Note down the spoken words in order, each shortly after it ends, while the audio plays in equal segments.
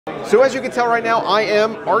So as you can tell right now, I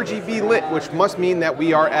am RGB lit, which must mean that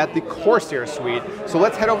we are at the Corsair suite. So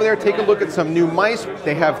let's head over there, take a look at some new mice.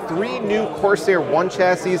 They have 3 new Corsair 1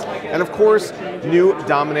 chassis, and of course, new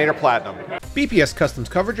Dominator Platinum. BPS Custom's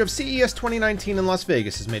coverage of CES 2019 in Las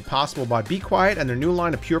Vegas is made possible by Be Quiet and their new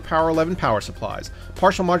line of Pure Power 11 power supplies.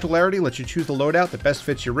 Partial modularity lets you choose the loadout that best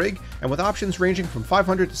fits your rig, and with options ranging from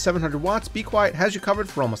 500 to 700 watts, Be Quiet has you covered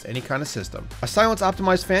for almost any kind of system. A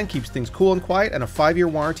silence-optimized fan keeps things cool and quiet, and a 5-year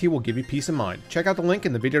warranty will give you peace of mind. Check out the link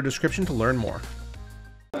in the video description to learn more.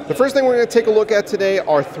 The first thing we're going to take a look at today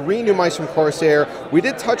are 3 new mice from Corsair. We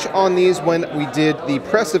did touch on these when we did the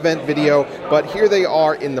press event video, but here they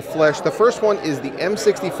are in the flesh. The first one is the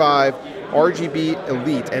M65 RGB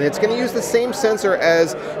Elite, and it's going to use the same sensor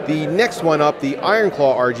as the next one up, the Iron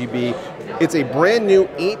Claw RGB. It's a brand new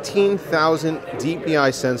 18,000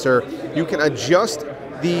 DPI sensor. You can adjust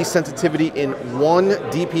the sensitivity in 1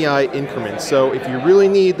 DPI increment. So if you really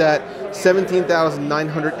need that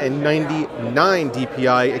 17,999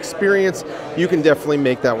 DPI experience, you can definitely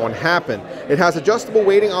make that one happen. It has adjustable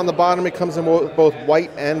weighting on the bottom. It comes in both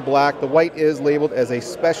white and black. The white is labeled as a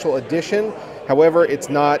special edition. However, it's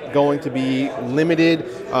not going to be limited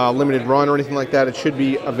run or anything like that. It should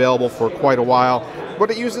be available for quite a while.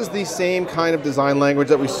 But it uses the same kind of design language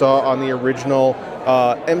that we saw on the original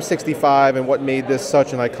M65 and what made this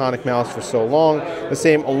such an iconic mouse for so long. The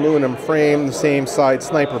same aluminum frame, the same side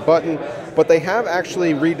sniper button, but they have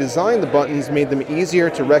actually redesigned the buttons, made them easier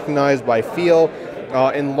to recognize by feel,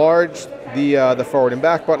 enlarged the forward and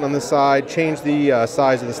back button on the side, changed the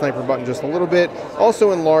size of the sniper button just a little bit, also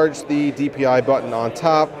enlarged the DPI button on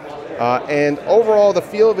top. And overall, the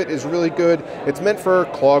feel of it is really good. It's meant for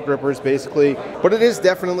claw grippers, basically, but it is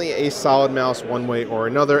definitely a solid mouse one way or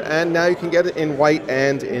another, and now you can get it in white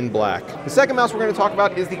and in black. The second mouse we're going to talk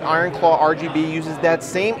about is the Iron Claw RGB. Uses that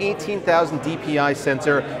same 18,000 DPI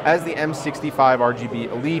sensor as the M65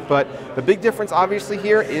 RGB Elite, but the big difference obviously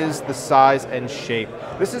here is the size and shape.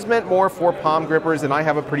 This is meant more for palm grippers, and I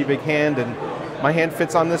have a pretty big hand, and my hand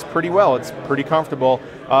fits on this pretty well. It's pretty comfortable.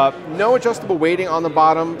 No adjustable weighting on the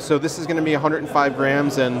bottom, so this is going to be 105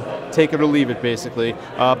 grams and take it or leave it, basically.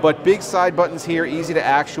 But big side buttons here, easy to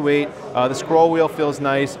actuate. The scroll wheel feels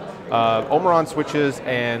nice. Omeron switches,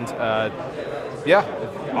 and yeah,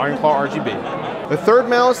 Iron Claw RGB. The third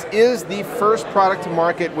mouse is the first product to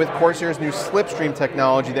market with Corsair's new Slipstream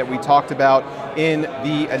technology that we talked about in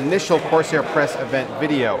the initial Corsair press event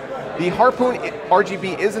video. The Harpoon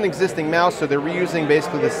RGB is an existing mouse, so they're reusing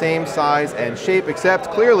basically the same size and shape, except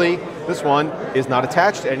clearly this one is not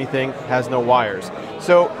attached to anything, has no wires.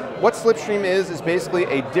 So what Slipstream is basically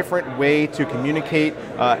a different way to communicate,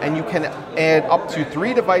 and you can add up to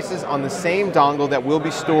 3 devices on the same dongle that will be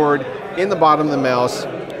stored in the bottom of the mouse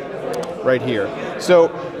right here. So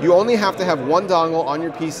you only have to have 1 dongle on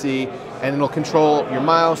your PC, and it'll control your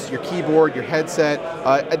mouse, your keyboard, your headset.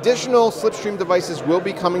 Additional Slipstream devices will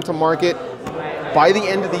be coming to market by the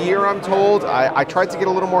end of the year, I'm told. I tried to get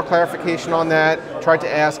a little more clarification on that, tried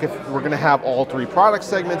to ask if we're going to have all 3 product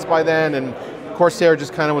segments by then, and Corsair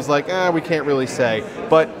just kind of was like, we can't really say.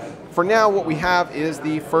 But for now, what we have is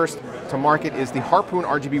the first to market is the Harpoon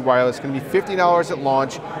RGB wireless. It's going to be $50 at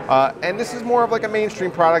launch, and this is more of like a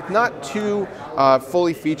mainstream product, not too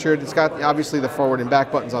fully featured. It's got obviously the forward and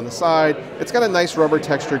back buttons on the side. It's got a nice rubber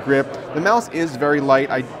texture grip. The mouse is very light.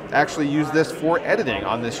 I actually used this for editing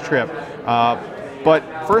on this trip. But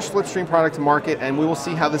first Slipstream product to market, and we will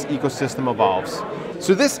see how this ecosystem evolves.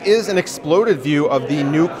 So this is an exploded view of the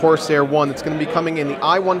new Corsair One that's going to be coming in the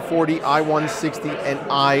i140, i160, and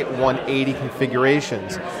i180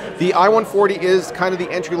 configurations. The i140 is kind of the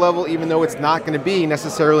entry level, even though it's not going to be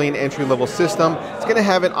necessarily an entry level system. It's going to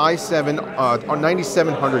have an i7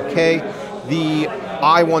 9700K. The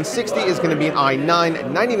i160 is going to be an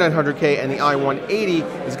i9 9900K, and the i180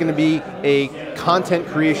 is going to be a content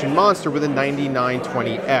creation monster with a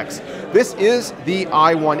 9920X. This is the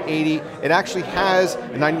i180. It actually has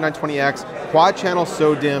a 9920X, quad channel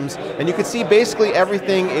SODIMMs, and you can see basically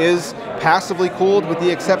everything is passively cooled with the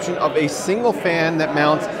exception of a single fan that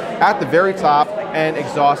mounts at the very top and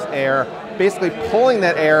exhausts air, basically pulling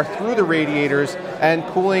that air through the radiators and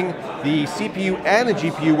cooling the CPU and the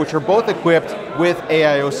GPU, which are both equipped with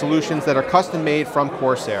AIO solutions that are custom made from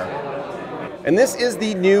Corsair. And this is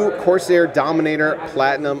the new Corsair Dominator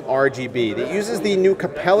Platinum RGB. It uses the new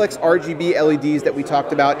Capellix RGB LEDs that we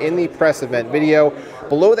talked about in the press event video.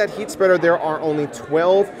 Below that heat spreader, there are only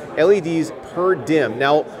 12 LEDs per dim.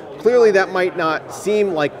 Now, clearly that might not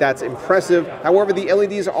seem like that's impressive. However, the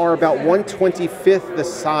LEDs are about 1/25 the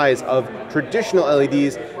size of traditional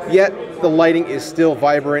LEDs, yet the lighting is still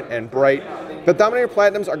vibrant and bright. The Dominator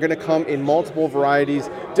Platinums are going to come in multiple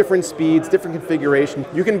varieties, different speeds, different configurations.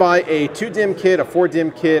 You can buy a 2-dim kit, a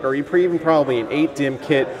 4-dim kit, or even probably an 8-dim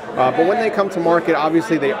kit. But when they come to market,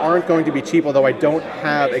 obviously they aren't going to be cheap, although I don't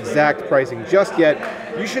have exact pricing just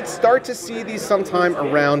yet. You should start to see these sometime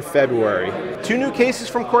around February. 2 new cases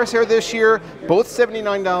from Corsair this year, both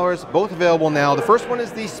 $79, both available now. The first one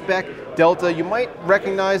is the Spec Delta. You might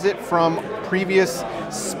recognize it from previous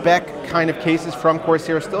spec kind of cases from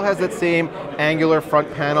Corsair. Still has that same angular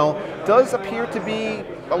front panel. Does appear to be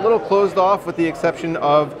a little closed off with the exception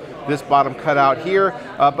of this bottom cutout here,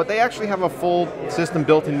 but they actually have a full system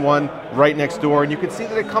built in one right next door, and you can see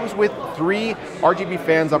that it comes with 3 RGB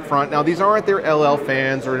fans up front. Now these aren't their LL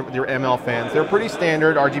fans or their ML fans, they're pretty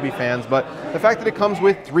standard RGB fans, but the fact that it comes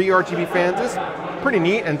with 3 RGB fans is pretty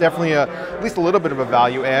neat and definitely at least a little bit of a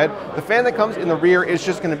value add. The fan that comes in the rear is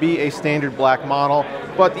just going to be a standard black model,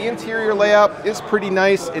 but the interior layout is pretty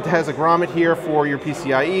nice. It has a grommet here for your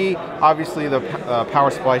PCIe, obviously the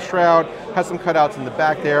power supply shroud, has some cutouts in the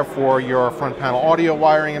back there for your front panel audio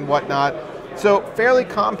wiring and whatnot. So fairly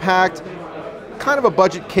compact, kind of a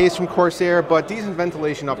budget case from Corsair, but decent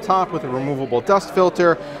ventilation up top with a removable dust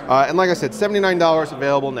filter. And like I said, $79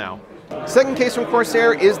 available now. Second case from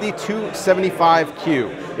Corsair is the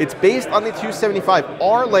 275Q. It's based on the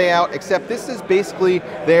 275R layout, except this is basically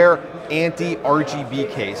their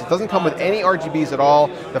anti-RGB case. It doesn't come with any RGBs at all.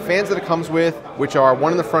 The fans that it comes with, which are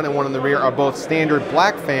one in the front and one in the rear, are both standard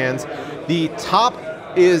black fans. The top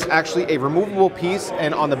is actually a removable piece,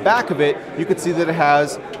 and on the back of it you can see that it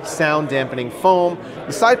has sound dampening foam.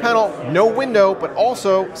 The side panel, no window, but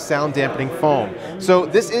also sound dampening foam. So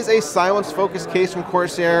this is a silence focused case from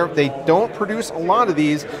Corsair. They don't produce a lot of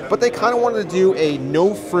these, but they kind of wanted to do a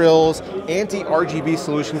no frills anti-RGB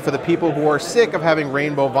solution for the people who are sick of having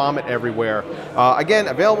rainbow vomit everywhere. Again,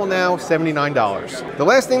 available now, $79. The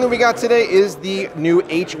last thing that we got today is the new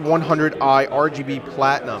H100i RGB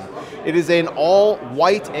Platinum. It is an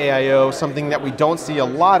all-white AIO, something that we don't see a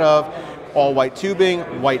lot of. All-white tubing,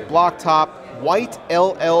 white block top, white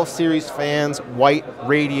LL series fans, white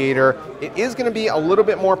radiator. It is going to be a little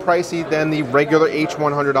bit more pricey than the regular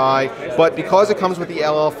H100i, but because it comes with the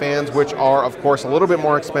LL fans, which are of course a little bit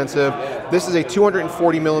more expensive, this is a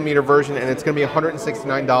 240 millimeter version and it's going to be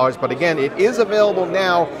 $169. But again, it is available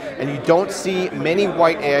now and you don't see many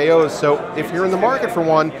white AIOs, so if you're in the market for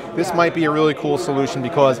one, this might be a really cool solution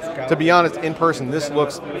because, to be honest, in person this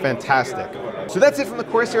looks fantastic. So that's it from the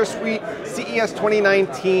Corsair Suite CES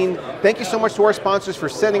 2019. Thank you so much to our sponsors for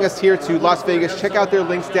sending us here to Las Vegas. Check out their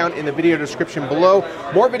links down in the video description below.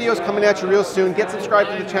 More videos coming at you real soon. Get subscribed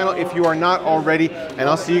to the channel if you are not already, and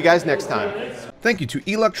I'll see you guys next time. Thank you to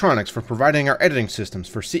Electronics for providing our editing systems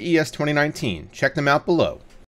for CES 2019. Check them out below.